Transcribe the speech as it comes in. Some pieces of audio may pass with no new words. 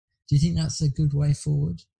Do you think that's a good way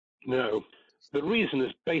forward? No. The reason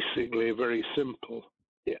is basically very simple.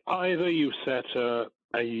 Either you set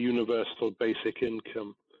a universal basic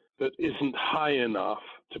income that isn't high enough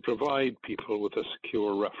to provide people with a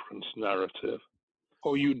secure reference narrative,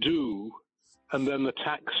 or you do, and then the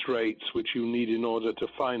tax rates which you need in order to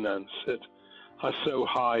finance it are so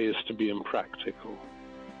high as to be impractical.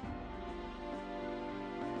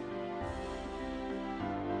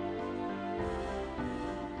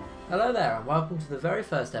 Hello there, and welcome to the very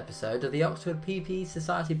first episode of the Oxford PPE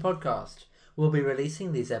Society podcast. We'll be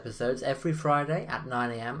releasing these episodes every Friday at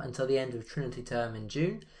 9 a.m. until the end of Trinity term in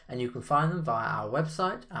June, and you can find them via our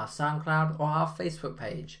website, our SoundCloud, or our Facebook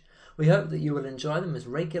page. We hope that you will enjoy them as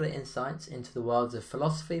regular insights into the worlds of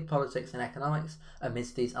philosophy, politics, and economics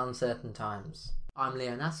amidst these uncertain times. I'm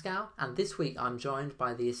Leo Naskow, and this week I'm joined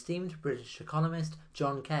by the esteemed British economist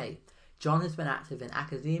John Kay. John has been active in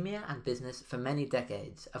academia and business for many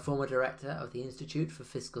decades. A former director of the Institute for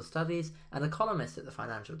Fiscal Studies and a columnist at the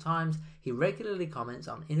Financial Times, he regularly comments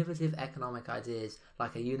on innovative economic ideas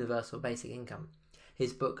like a universal basic income.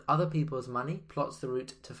 His book Other People's Money plots the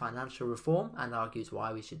route to financial reform and argues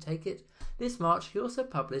why we should take it. This March he also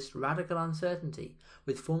published Radical Uncertainty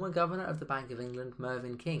with former Governor of the Bank of England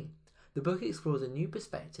Mervyn King. The book explores a new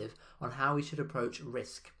perspective on how we should approach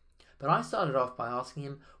risk. But I started off by asking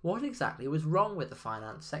him what exactly was wrong with the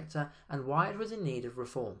finance sector and why it was in need of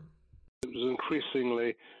reform. It was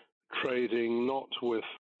increasingly trading not with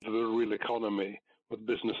the real economy, with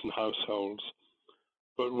business and households,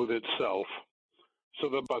 but with itself. So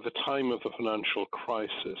that by the time of the financial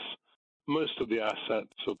crisis, most of the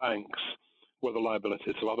assets of banks were the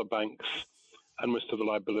liabilities of other banks, and most of the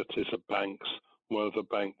liabilities of banks were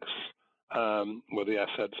the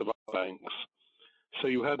assets of other banks. So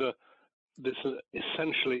you had this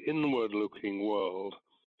essentially inward-looking world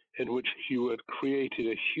in which you had created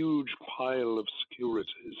a huge pile of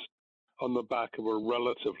securities on the back of a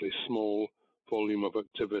relatively small volume of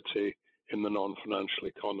activity in the non-financial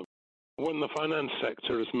economy. When the finance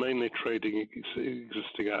sector is mainly trading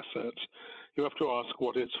existing assets, you have to ask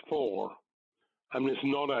what it's for. And it's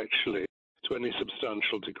not actually, to any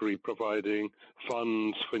substantial degree, providing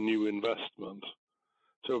funds for new investment.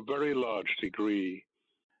 To a very large degree,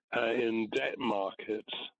 in debt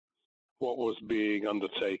markets, what was being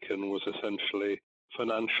undertaken was essentially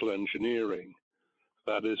financial engineering,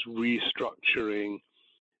 that is, restructuring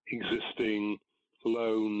existing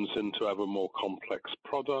loans into ever more complex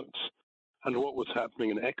products. And what was happening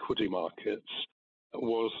in equity markets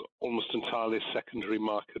was almost entirely secondary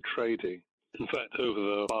market trading. In fact, over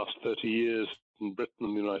the last 30 years in Britain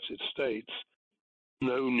and the United States,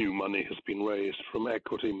 no new money has been raised from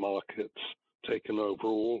equity markets taken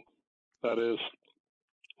overall. That is,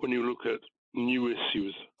 when you look at new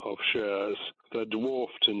issues of shares, they're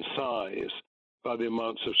dwarfed in size by the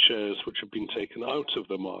amounts of shares which have been taken out of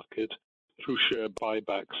the market through share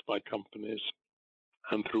buybacks by companies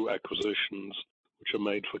and through acquisitions which are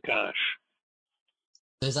made for cash.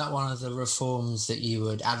 Is that one of the reforms that you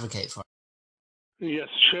would advocate for? Yes,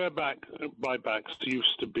 share buybacks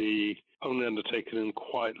used to be only undertaken in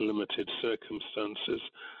quite limited circumstances.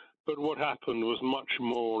 But what happened was much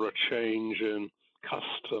more a change in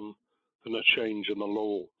custom than a change in the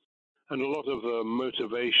law. And a lot of the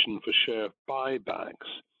motivation for share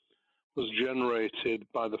buybacks was generated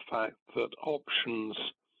by the fact that options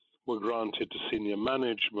were granted to senior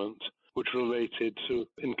management, which related to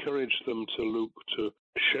encourage them to look to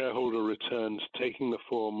shareholder returns taking the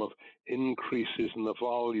form of increases in the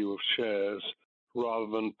value of shares rather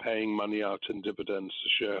than paying money out in dividends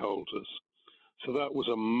to shareholders. So that was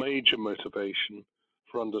a major motivation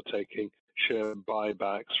for undertaking share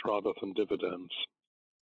buybacks rather than dividends.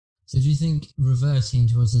 So do you think reverting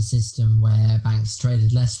towards a system where banks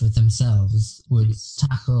traded less with themselves would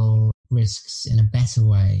tackle risks in a better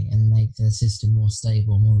way and make the system more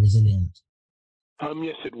stable, more resilient?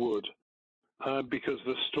 Yes, it would. Because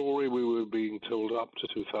the story we were being told up to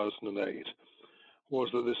 2008 was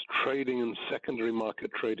that this trading and secondary market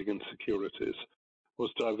trading in securities was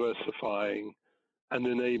diversifying and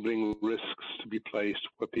enabling risks to be placed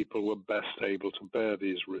where people were best able to bear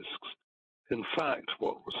these risks. In fact,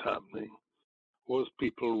 what was happening was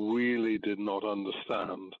people really did not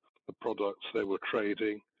understand the products they were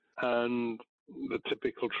trading, and the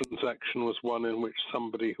typical transaction was one in which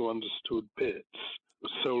somebody who understood bits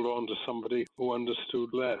sold on to somebody who understood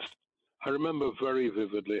less. I remember very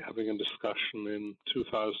vividly having a discussion in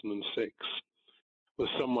 2006 with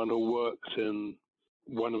someone who worked in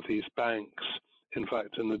one of these banks, in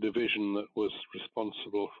fact, in the division that was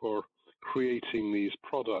responsible for creating these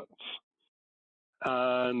products.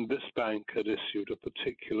 And this bank had issued a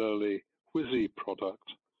particularly whizzy product,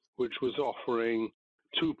 which was offering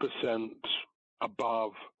 2%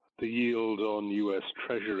 above the yield on US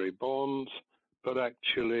Treasury bonds, but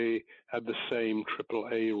actually had the same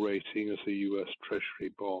AAA rating as a US Treasury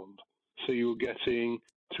bond. So you were getting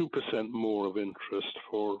 2% more of interest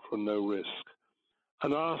for no risk.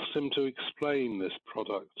 And I asked him to explain this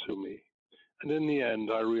product to me. And in the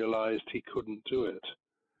end, I realized he couldn't do it.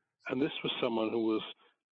 And this was someone who was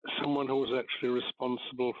actually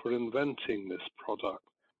responsible for inventing this product.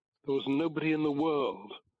 There was nobody in the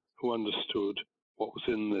world who understood what was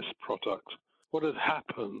in this product. What had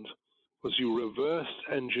happened was you reverse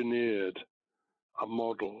engineered a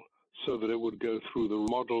model so that it would go through the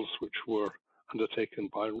models which were undertaken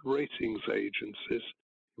by ratings agencies.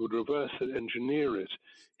 You would reverse engineer it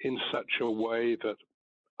in such a way that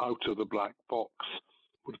out of the black box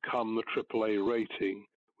would come the AAA rating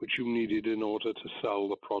which you needed in order to sell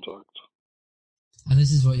the product. And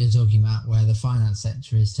this is what you're talking about, where the finance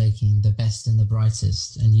sector is taking the best and the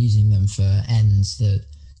brightest and using them for ends that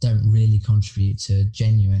don't really contribute to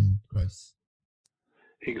genuine growth.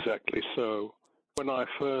 Exactly so. When I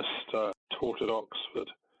first taught at Oxford,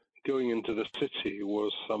 going into the city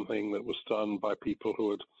was something that was done by people who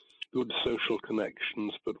had good social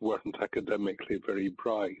connections but weren't academically very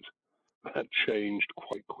bright. That changed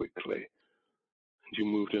quite quickly. And you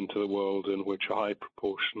moved into the world in which a high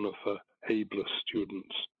proportion of the ablest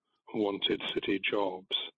students wanted city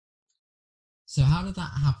jobs. So how did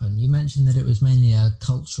that happen? You mentioned that it was mainly a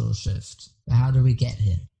cultural shift. But how did we get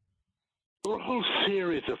here? There were a whole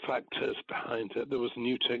series of factors behind it. There was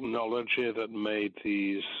new technology that made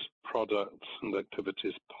these products and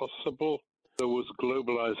activities possible. There was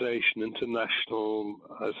globalization,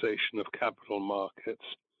 internationalization of capital markets,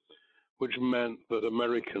 which meant that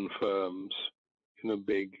American firms,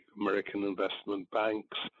 big American investment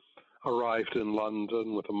banks, arrived in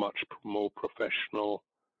London with a much more professional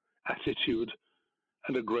attitude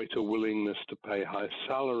and a greater willingness to pay high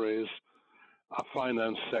salaries. A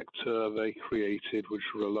finance sector they created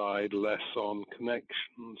which relied less on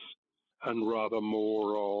connections and rather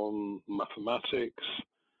more on mathematics.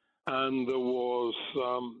 And there was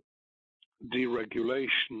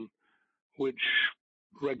deregulation, which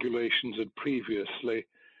regulations had previously,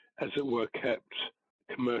 as it were, kept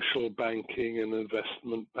commercial banking and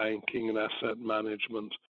investment banking and asset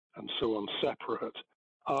management and so on separate.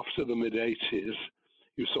 After the mid-80s,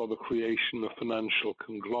 you saw the creation of financial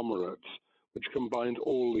conglomerates, which combined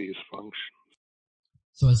all these functions.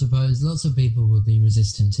 So I suppose lots of people would be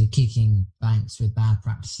resistant to kicking banks with bad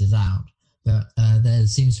practices out, but there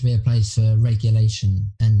seems to be a place for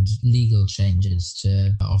regulation and legal changes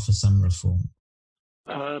to offer some reform.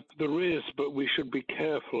 There is, but we should be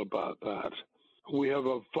careful about that. We have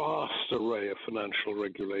a vast array of financial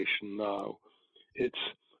regulation now. It's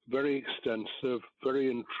very extensive,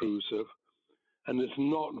 very intrusive, and it's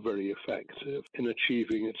not very effective in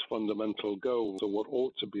achieving its fundamental goals, or what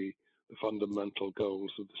ought to be the fundamental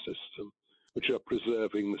goals of the system, which are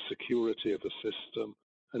preserving the security of the system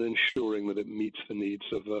and ensuring that it meets the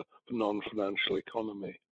needs of the non-financial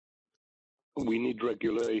economy. We need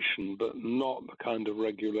regulation, but not the kind of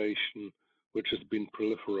regulation which has been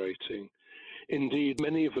proliferating. Indeed,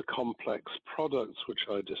 many of the complex products which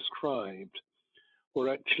I described were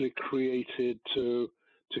actually created to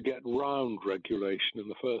get round regulation in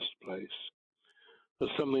the first place.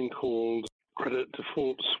 There's something called credit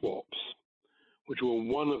default swaps, which were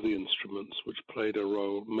one of the instruments which played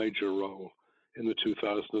a major role in the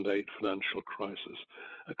 2008 financial crisis.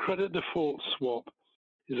 A credit default swap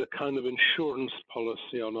is a kind of insurance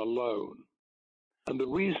policy on a loan. And the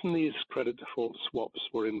reason these credit default swaps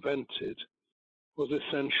were invented was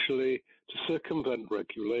essentially to circumvent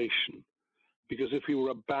regulation. Because if you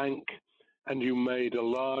were a bank and you made a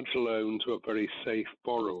large loan to a very safe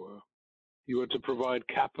borrower, you were to provide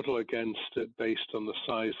capital against it based on the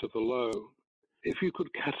size of the loan. If you could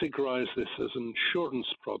categorize this as an insurance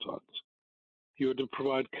product, you were to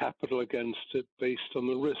provide capital against it based on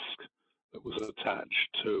the risk that was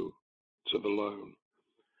attached to the loan.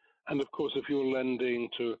 And of course, if you were lending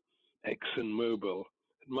to ExxonMobil,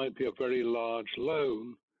 it might be a very large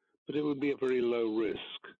loan, but it would be a very low risk.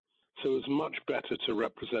 So it's much better to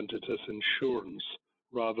represent it as insurance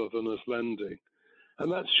rather than as lending.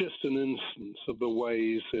 And that's just an instance of the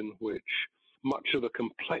ways in which much of the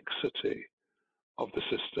complexity of the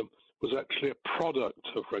system was actually a product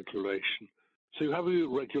of regulation. So you have a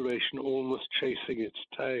regulation almost chasing its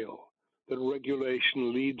tail, that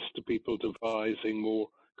regulation leads to people devising more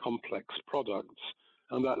complex products,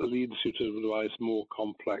 and that leads you to devise more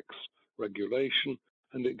complex regulation,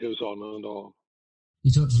 and it goes on and on.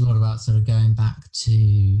 You talked a lot about sort of going back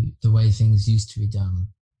to the way things used to be done,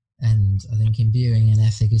 and I think imbuing an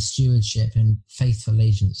ethic of stewardship and faithful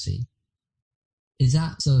agency. Is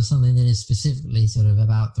that sort of something that is specifically sort of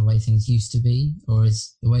about the way things used to be, or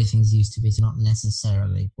is the way things used to be not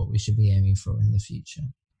necessarily what we should be aiming for in the future?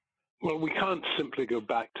 Well, we can't simply go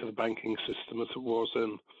back to the banking system as it was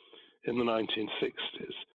in the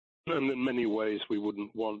 1960s, and in many ways we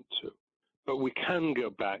wouldn't want to. But we can go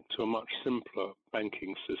back to a much simpler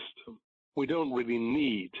banking system. We don't really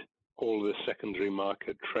need all the secondary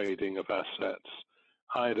market trading of assets,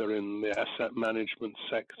 either in the asset management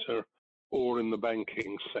sector or in the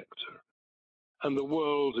banking sector. And the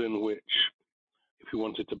world in which, if you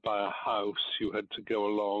wanted to buy a house, you had to go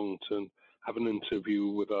along to have an interview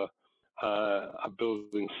with a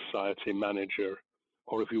building society manager,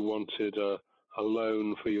 or if you wanted a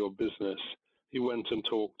loan for your business, you went and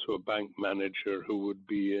talked to a bank manager who would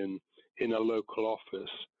be in a local office,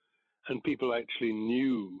 and people actually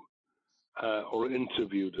knew, or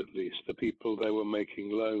interviewed at least, the people they were making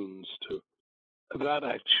loans to. That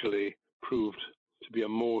actually proved to be a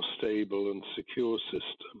more stable and secure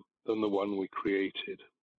system than the one we created.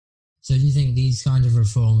 So do you think these kind of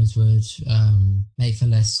reforms would make for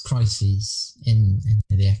less crises in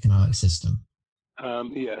the economic system?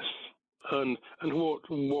 Yes. And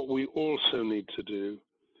what we also need to do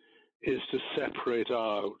is to separate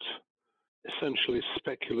out essentially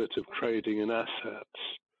speculative trading in assets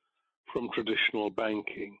from traditional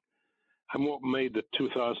banking. And what made the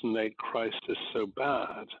 2008 crisis so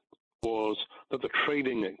bad was that the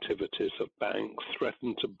trading activities of banks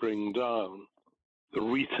threatened to bring down the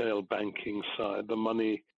retail banking side, the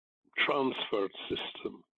money transfer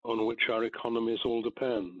system on which our economies all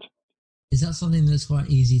depend. Is that something that's quite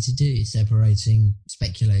easy to do, separating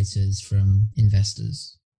speculators from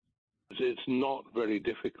investors? It's not very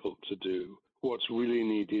difficult to do. What's really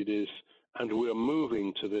needed is, and we're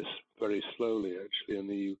moving to this very slowly actually in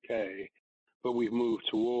the UK, but we've moved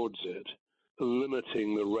towards it,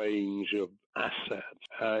 limiting the range of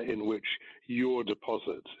assets in which your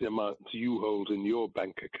deposits, the amounts you hold in your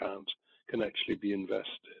bank account, can actually be invested,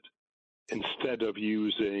 instead of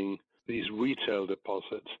using these retail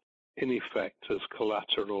deposits in effect as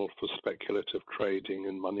collateral for speculative trading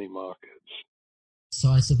in money markets. So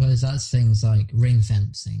I suppose that's things like ring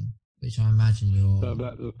fencing, which I imagine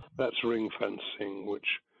you're... That's ring fencing, which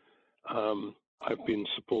I've been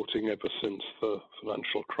supporting ever since the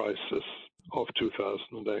financial crisis of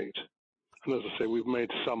 2008. And as I say, we've made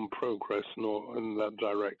some progress in that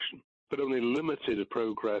direction, but only limited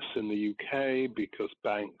progress in the UK because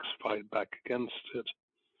banks fight back against it,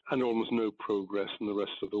 and almost no progress in the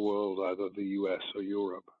rest of the world, either the US or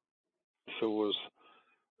Europe. So was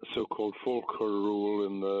the so-called Volcker rule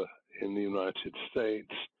in the United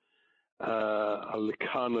States, a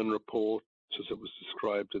Liikanen report, as it was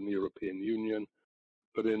described in the European Union,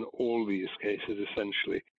 but in all these cases,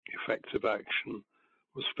 essentially, effective action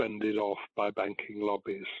was fended off by banking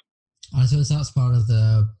lobbies. I suppose that's part of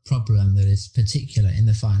the problem that is particular in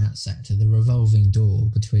the finance sector, the revolving door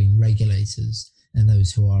between regulators and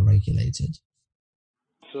those who are regulated.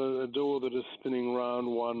 So a door that is spinning round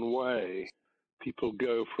one way. People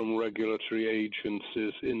go from regulatory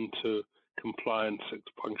agencies into compliance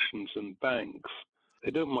functions in banks.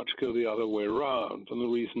 They don't much go the other way around. And the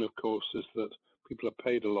reason, of course, is that people are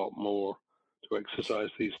paid a lot more to exercise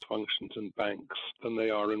these functions in banks than they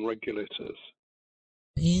are in regulators.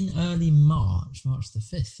 In early March the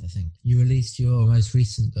 5th, I think, you released your most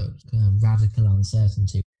recent book, Radical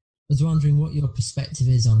Uncertainty. I was wondering what your perspective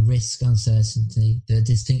is on risk, uncertainty, the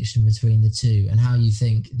distinction between the two, and how you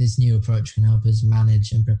think this new approach can help us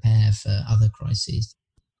manage and prepare for other crises.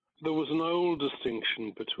 There was an old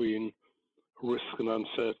distinction between risk and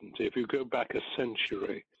uncertainty. If you go back a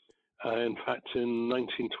century, in fact, in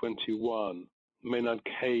 1921, Maynard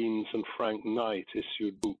Keynes and Frank Knight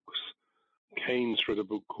issued books. Keynes wrote a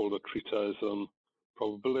book called A Treatise on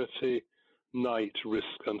Probability, Knight, Risk,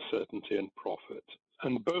 Uncertainty and Profit.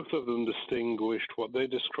 And both of them distinguished what they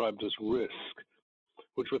described as risk,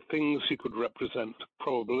 which were things you could represent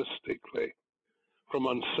probabilistically, from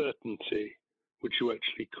uncertainty, which you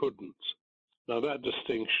actually couldn't. Now that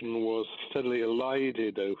distinction was steadily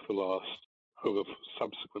elided over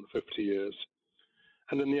subsequent 50 years.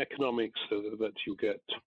 And in the economics that you get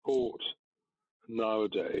taught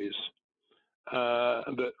nowadays,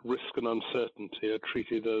 that risk and uncertainty are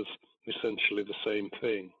treated as essentially the same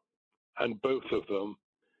thing. And both of them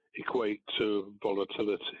equate to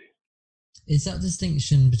volatility. Is that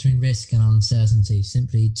distinction between risk and uncertainty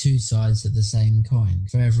simply two sides of the same coin?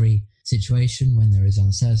 For every situation when there is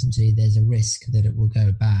uncertainty, there's a risk that it will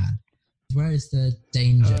go bad. Where is the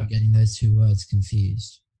danger of getting those two words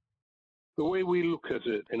confused? The way we look at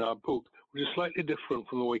it in our book, which is slightly different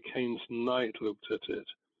from the way Keynes and Knight looked at it,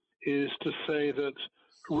 is to say that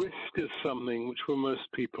risk is something which for most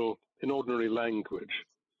people in ordinary language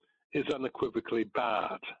is unequivocally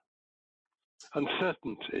bad.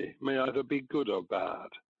 Uncertainty may either be good or bad.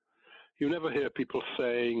 You never hear people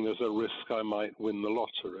saying there's a risk I might win the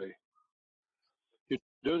lottery. You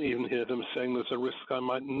don't even hear them saying there's a risk I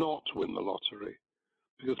might not win the lottery,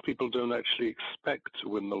 because people don't actually expect to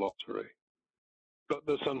win the lottery. But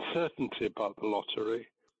there's uncertainty about the lottery,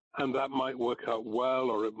 and that might work out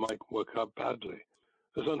well or it might work out badly.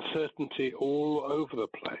 There's uncertainty all over the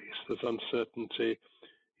place. There's uncertainty.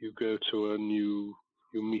 You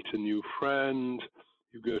meet a new friend,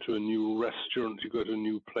 you go to a new restaurant, you go to a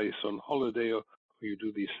new place on holiday, or you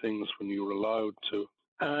do these things when you're allowed to,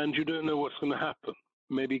 and you don't know what's going to happen.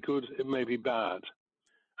 It may be good, it may be bad.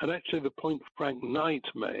 And actually the point Frank Knight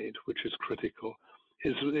made, which is critical,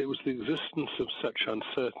 is that it was the existence of such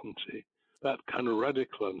uncertainty, that kind of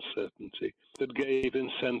radical uncertainty, that gave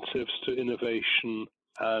incentives to innovation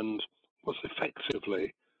and was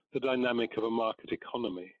effectively the dynamic of a market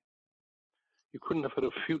economy. You couldn't have had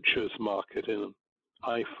a futures market in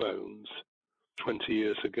iPhones 20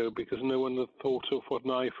 years ago because no one had thought of what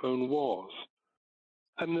an iPhone was.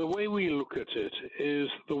 And the way we look at it is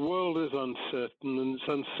the world is uncertain, and it's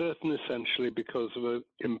uncertain essentially because of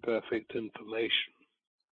imperfect information.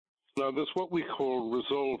 Now, there's what we call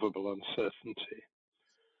resolvable uncertainty.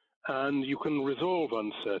 And you can resolve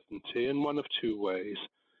uncertainty in one of two ways.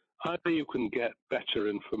 Either you can get better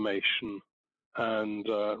information and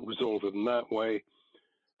resolve it in that way.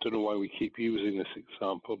 Don't know why we keep using this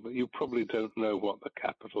example, but you probably don't know what the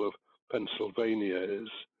capital of Pennsylvania is.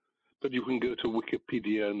 But you can go to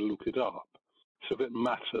Wikipedia and look it up. So if it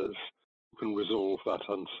matters, you can resolve that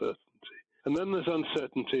uncertainty. And then there's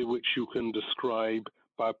uncertainty which you can describe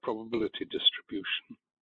by a probability distribution.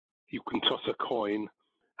 You can toss a coin,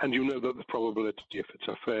 and you know that the probability, if it's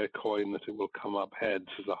a fair coin, that it will come up heads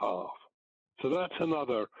as a half. So that's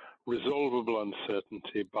another resolvable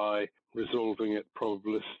uncertainty by resolving it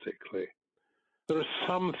probabilistically. There are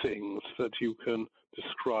some things that you can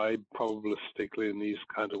describe probabilistically in these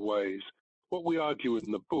kind of ways. What we argue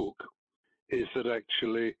in the book is that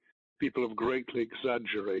actually people have greatly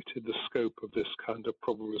exaggerated the scope of this kind of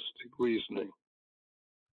probabilistic reasoning.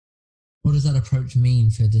 What does that approach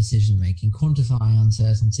mean for decision making? Quantifying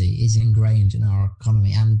uncertainty is ingrained in our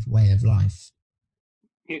economy and way of life.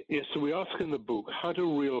 Yes, so we ask in the book, how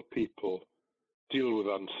do real people deal with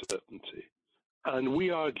uncertainty? And we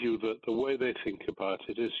argue that the way they think about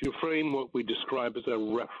it is you frame what we describe as a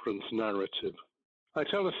reference narrative. I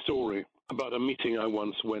tell a story about a meeting I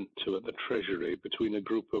once went to at the Treasury between a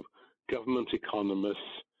group of government economists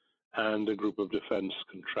and a group of defense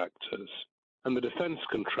contractors. And the defense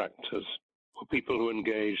contractors were people who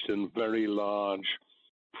engaged in very large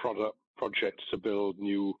projects to build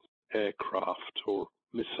new aircraft or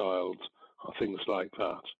missiles or things like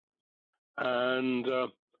that. And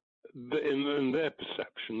in their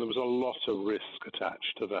perception, there was a lot of risk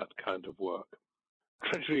attached to that kind of work.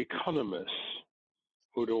 Treasury economists,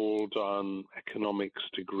 who'd all done economics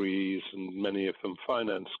degrees and many of them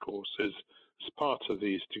finance courses as part of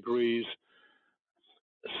these degrees,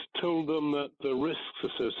 told them that the risks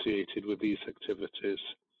associated with these activities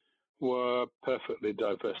were perfectly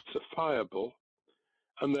diversifiable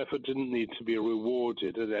and therefore didn't need to be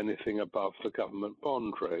rewarded at anything above the government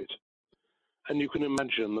bond rate. And you can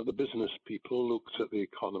imagine that the business people looked at the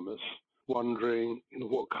economists wondering,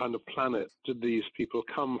 what kind of planet did these people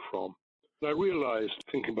come from? And I realized,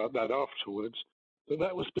 thinking about that afterwards,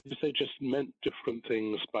 that was because they just meant different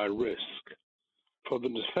things by risk. For the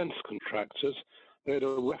defense contractors, they had a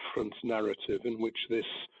reference narrative in which this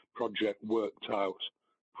project worked out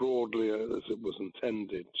broadly as it was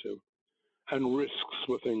intended to. And risks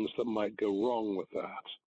were things that might go wrong with that.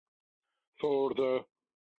 For the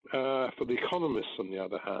economists, on the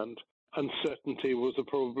other hand, uncertainty was a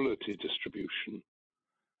probability distribution.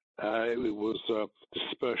 It was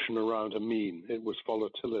dispersion around a mean. It was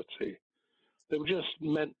volatility. They were just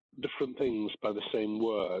meant different things by the same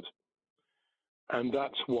word. And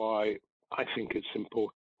that's why I think it's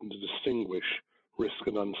important to distinguish risk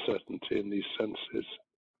and uncertainty in these senses.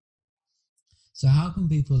 So how can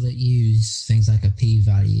people that use things like a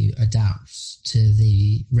p-value adapt to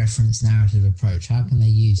the reference narrative approach? How can they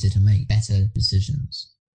use it to make better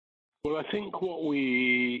decisions? Well, I think what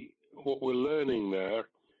we're learning there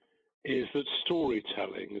is that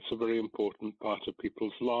storytelling is a very important part of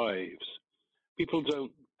people's lives. People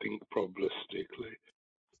don't think probabilistically.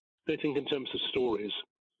 They think in terms of stories.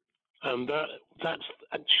 And that's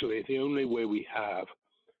actually the only way we have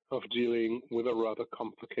of dealing with a rather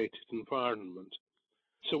complicated environment.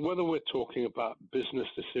 So whether we're talking about business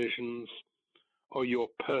decisions or your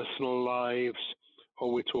personal lives,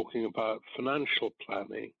 or we're talking about financial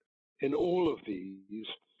planning, in all of these,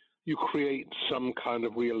 you create some kind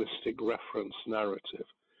of realistic reference narrative.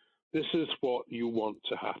 This is what you want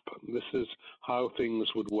to happen. This is how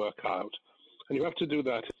things would work out. And you have to do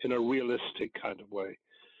that in a realistic kind of way.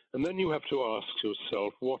 And then you have to ask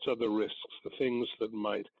yourself, what are the risks, the things that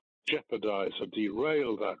might jeopardize or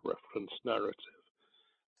derail that reference narrative?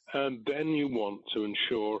 And then you want to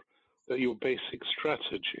ensure that your basic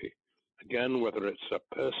strategy, again, whether it's your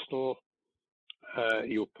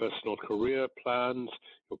personal career plans,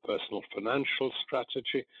 your personal financial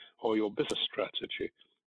strategy, or your business strategy,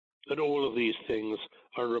 that all of these things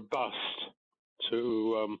are robust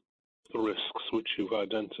to the risks which you've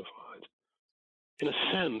identified. In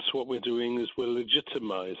a sense, what we're doing is we're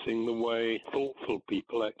legitimizing the way thoughtful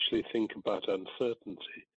people actually think about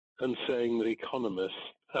uncertainty and saying that economists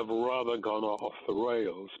have rather gone off the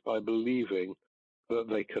rails by believing that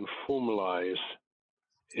they can formalize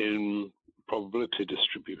in probability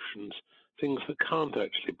distributions things that can't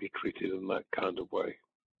actually be treated in that kind of way.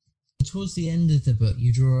 Towards the end of the book,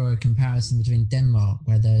 you draw a comparison between Denmark,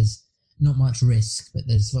 where there's not much risk, but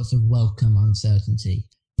there's lots of welcome uncertainty,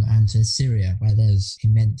 and to Syria, where there's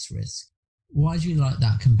immense risk. Why do you like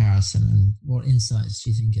that comparison, and what insights do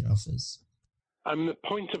you think it offers? The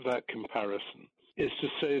point of that comparison is to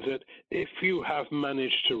say that if you have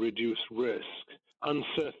managed to reduce risk,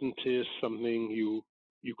 uncertainty is something you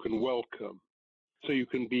can welcome. So you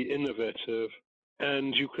can be innovative,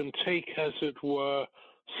 and you can take, as it were,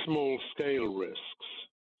 small-scale risks,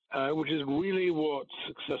 which is really what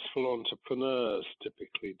successful entrepreneurs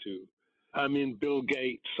typically do. Bill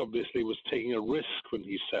Gates obviously was taking a risk when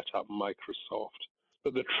he set up Microsoft,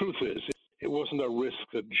 but the truth is, it wasn't a risk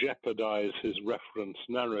that jeopardized his reference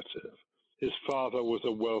narrative. His father was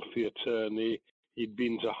a wealthy attorney. He'd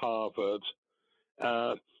been to Harvard.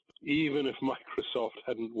 Even if Microsoft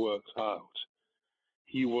hadn't worked out,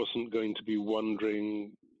 he wasn't going to be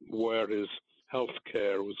wondering where his health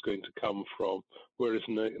care was going to come from, where his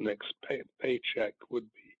next paycheck would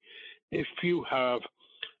be. If you have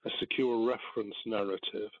a secure reference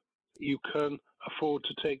narrative, you can afford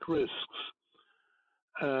to take risks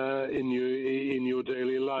in your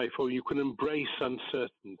daily life, or you can embrace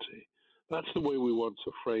uncertainty. That's the way we want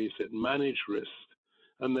to phrase it. Manage risk,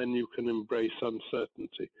 and then you can embrace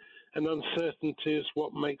uncertainty. And uncertainty is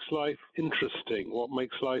what makes life interesting, what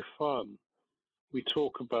makes life fun. We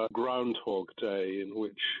talk about Groundhog Day, in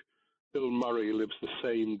which Bill Murray lives the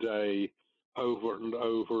same day over and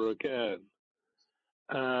over again.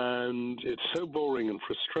 And it's so boring and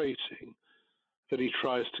frustrating that he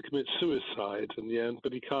tries to commit suicide in the end,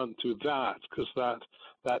 but he can't do that because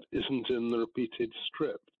that isn't in the repeated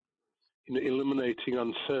script. Eliminating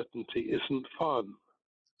uncertainty isn't fun.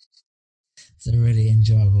 It's a really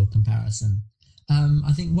enjoyable comparison.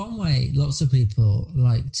 I think one way lots of people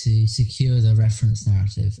like to secure the reference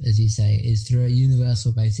narrative, as you say, is through a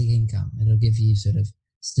universal basic income. It'll give you sort of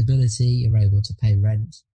stability, you're able to pay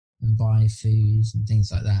rent and buy food and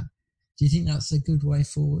things like that. Do you think that's a good way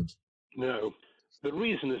forward? No. The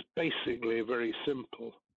reason is basically very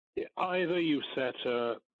simple. Either you set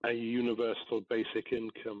a universal basic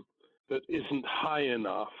income that isn't high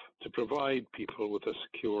enough to provide people with a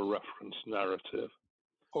secure reference narrative,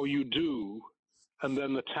 or you do, and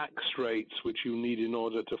then the tax rates which you need in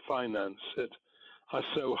order to finance it are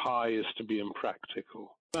so high as to be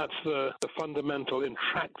impractical. That's the fundamental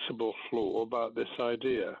intractable flaw about this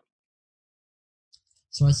idea.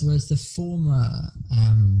 So I suppose the former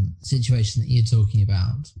situation that you're talking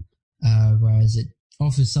about, whereas it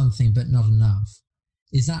offers something but not enough,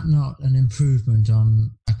 is that not an improvement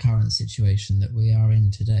on a current situation that we are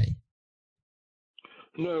in today?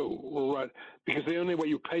 No, right, because the only way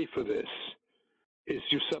you pay for this is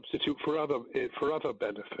you substitute for other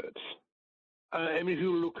benefits. If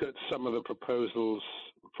you look at some of the proposals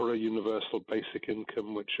for a universal basic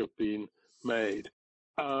income which have been made,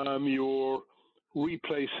 you're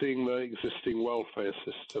replacing the existing welfare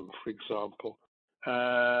system, for example,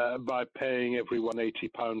 by paying everyone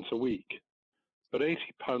 £80 a week. But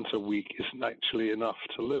 £80 a week isn't actually enough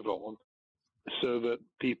to live on, so that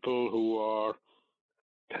people who are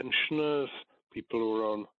pensioners, people who are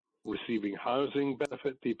on receiving housing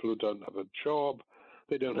benefit, people who don't have a job,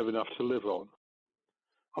 they don't have enough to live on.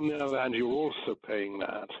 On the other hand, you're also paying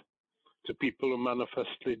that to people who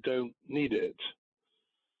manifestly don't need it.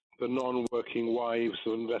 The non-working wives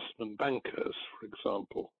of investment bankers, for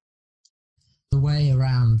example. The way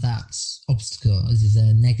around that obstacle is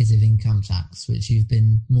a negative income tax, which you've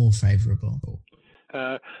been more favourable for?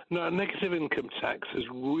 No, negative income tax is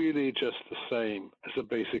really just the same as a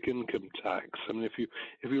basic income tax. I mean, if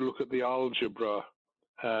you look at the algebra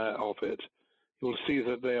of it, you'll see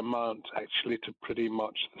that they amount actually to pretty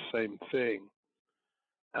much the same thing,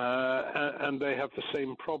 and they have the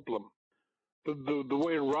same problem. The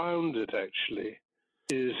way around it actually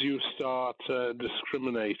is you start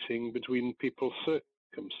discriminating between people's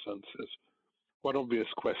circumstances. One obvious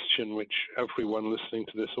question which everyone listening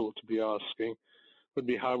to this ought to be asking would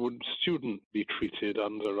be, how would students be treated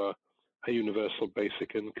under a universal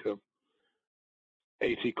basic income?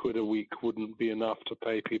 80 quid a week wouldn't be enough to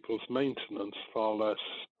pay people's maintenance, far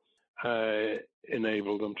less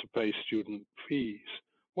enable them to pay student fees.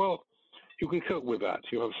 Well, you can cope with that.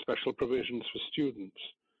 You have special provisions for students.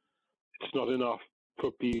 It's not enough for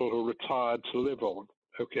people who are retired to live on,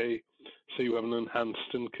 okay? So you have an enhanced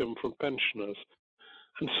income from pensioners,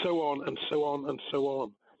 and so on and so on and so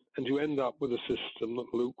on. And you end up with a system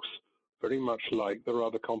that looks very much like the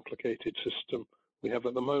rather complicated system we have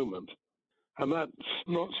at the moment. And that's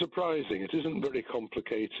not surprising. It isn't very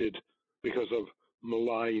complicated because of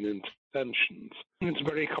malign intentions. It's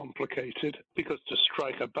very complicated because to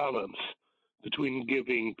strike a balance between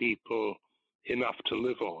giving people enough to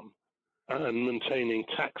live on and maintaining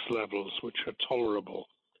tax levels which are tolerable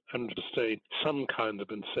and to sustain some kind of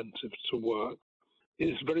incentive to work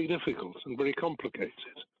is very difficult and very complicated.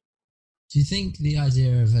 Do you think the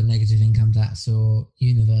idea of a negative income tax or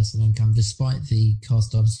universal income, despite the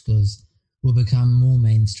cost obstacles, will become more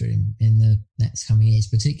mainstream in the next coming years,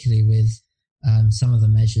 particularly with some of the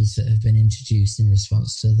measures that have been introduced in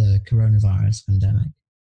response to the coronavirus pandemic?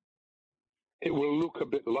 It will look a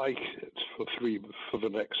bit like it for the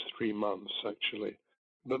next 3 months, actually.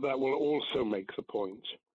 But that will also make the point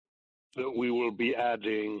that we will be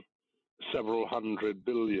adding several hundred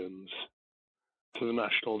billions to the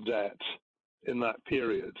national debt in that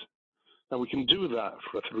period. Now, we can do that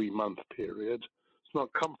for a 3-month period. It's not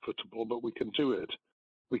comfortable, but we can do it.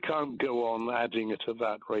 We can't go on adding it at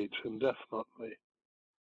that rate indefinitely.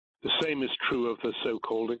 The same is true of the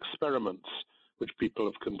so-called experiments which people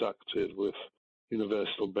have conducted with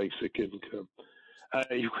universal basic income.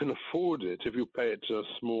 You can afford it if you pay it to a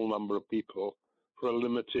small number of people for a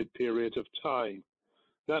limited period of time.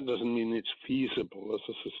 That doesn't mean it's feasible as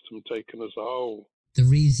a system taken as a whole. The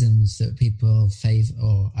reasons that people favour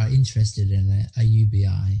or are interested in a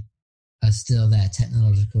UBI are still there,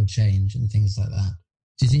 technological change and things like that.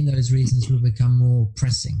 Do you think those reasons will become more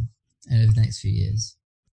pressing over the next few years?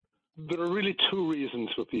 There are really 2 reasons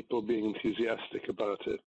for people being enthusiastic about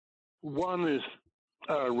it. One is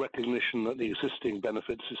a recognition that the existing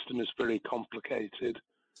benefit system is very complicated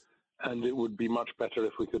and it would be much better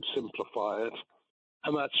if we could simplify it.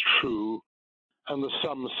 And that's true, and there's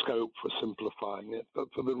some scope for simplifying it, but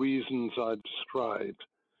for the reasons I described,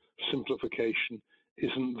 simplification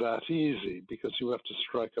isn't that easy because you have to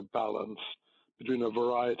strike a balance between a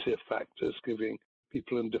variety of factors, giving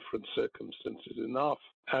people in different circumstances enough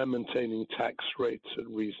and maintaining tax rates at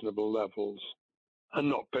reasonable levels and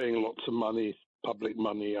not paying lots of money, public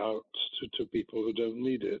money, out to people who don't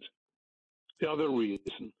need it. The other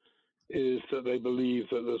reason is that they believe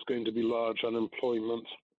that there's going to be large unemployment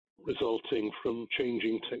resulting from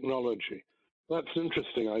changing technology. That's an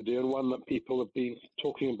interesting idea and one that people have been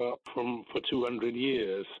talking about for 200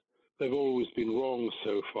 years. They've always been wrong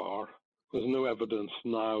so far. There's no evidence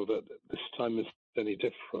now that this time is any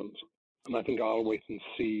different. And I think I'll wait and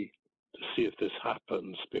see if this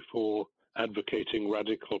happens before advocating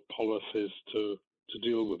radical policies to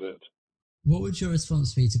deal with it. What would your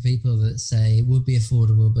response be to people that say it would be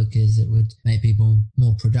affordable because it would make people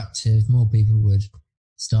more productive, more people would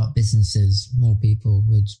start businesses, more people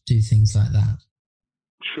would do things like that?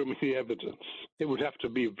 Show me the evidence. It would have to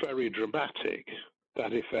be very dramatic,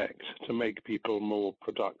 that effect, to make people more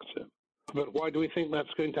productive. But why do we think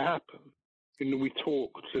that's going to happen? We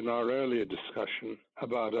talked in our earlier discussion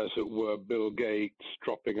about, as it were, Bill Gates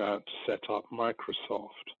dropping out to set up Microsoft.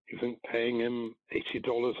 You think paying him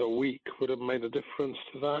 $80 a week would have made a difference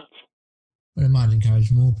to that? Well, it might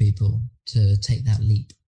encourage more people to take that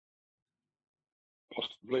leap.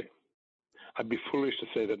 Possibly. I'd be foolish to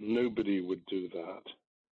say that nobody would do that.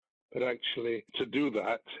 But actually, to do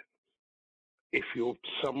that, if you're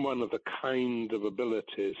someone of the kind of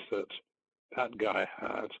abilities that that guy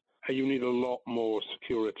had, you need a lot more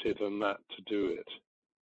security than that to do it.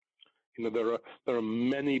 There are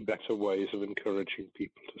many better ways of encouraging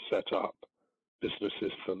people to set up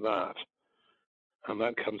businesses than that. And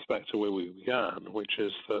that comes back to where we began, which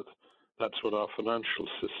is that that's what our financial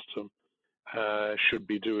system should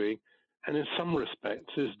be doing, and in some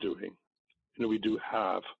respects is doing. We do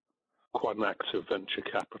have quite an active venture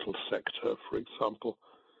capital sector, for example,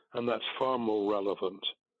 and that's far more relevant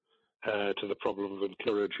to the problem of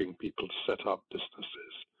encouraging people to set up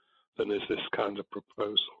businesses than is this kind of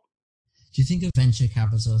proposal. Do you think a venture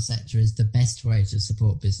capital sector is the best way to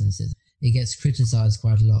support businesses? It gets criticised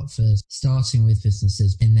quite a lot for starting with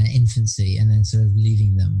businesses in their infancy and then sort of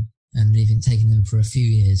leaving them and taking them for a few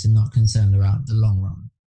years and not concerned about the long run.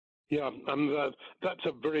 Yeah, and that's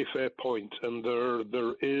a very fair point. And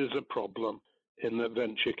there is a problem in that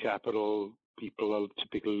venture capital people are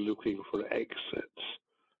typically looking for exits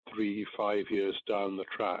 3-5 years down the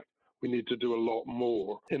track. We need to do a lot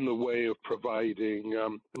more in the way of providing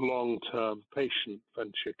long-term patient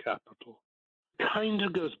venture capital. Kind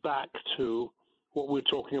of goes back to what we were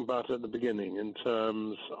talking about at the beginning in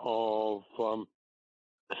terms of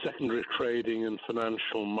secondary trading and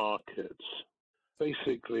financial markets.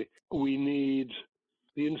 Basically, we need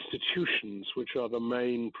the institutions, which are the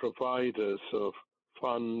main providers of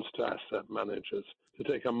funds to asset managers, to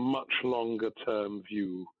take a much longer-term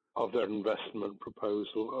view of their investment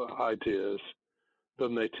proposal ideas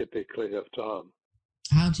than they typically have done.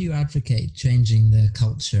 How do you advocate changing the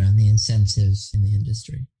culture and the incentives in the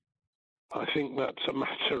industry? I think that's a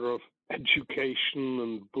matter of education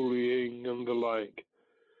and bullying and the like.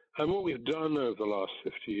 And what we've done over the last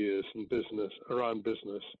 50 years in business, around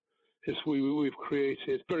business, is we've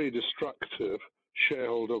created very destructive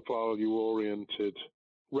shareholder value-oriented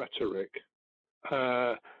rhetoric,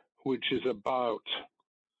 which is about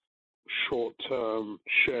short-term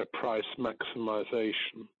share price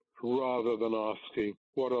maximization, rather than asking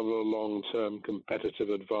what are the long-term competitive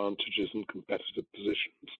advantages and competitive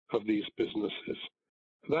positions of these businesses.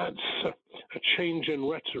 That's a change in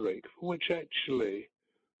rhetoric, which actually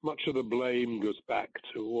much of the blame goes back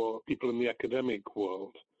to what people in the academic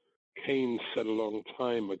world. Keynes said a long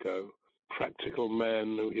time ago, practical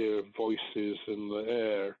men who hear voices in the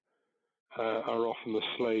air are often the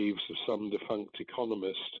slaves of some defunct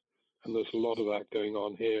economist, and there's a lot of that going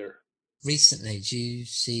on here. Recently, do you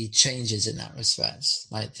see changes in that respect,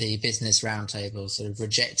 like the business roundtable sort of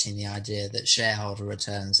rejecting the idea that shareholder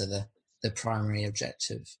returns are the primary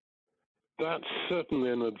objective? That's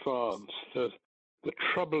certainly an advance. The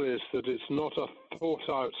trouble is that it's not a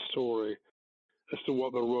thought-out story as to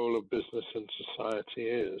what the role of business in society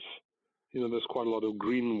is. There's quite a lot of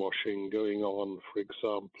greenwashing going on, for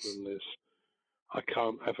example, in this. I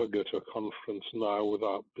can't ever go to a conference now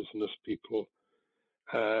without business people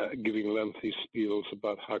giving lengthy spiels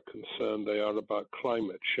about how concerned they are about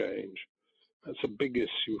climate change. That's a big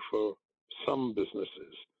issue for some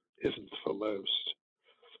businesses, isn't for most.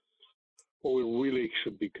 What we really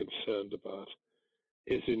should be concerned about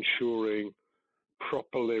is ensuring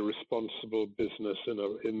properly responsible business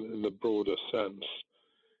in the broader sense.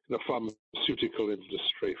 In the pharmaceutical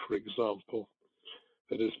industry, for example,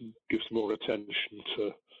 that gives more attention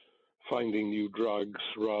to finding new drugs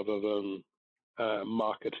rather than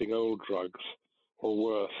marketing old drugs, or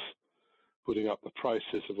worse, putting up the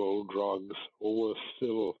prices of old drugs, or worse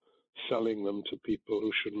still, selling them to people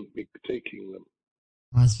who shouldn't be taking them.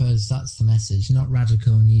 I suppose that's the message, not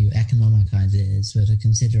radical new economic ideas, but a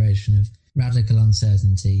consideration of radical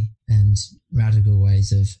uncertainty and radical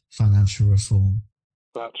ways of financial reform.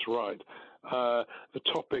 That's right. The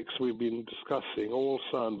topics we've been discussing all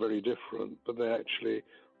sound very different, but they actually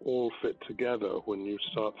all fit together when you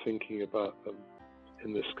start thinking about them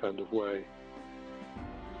in this kind of way.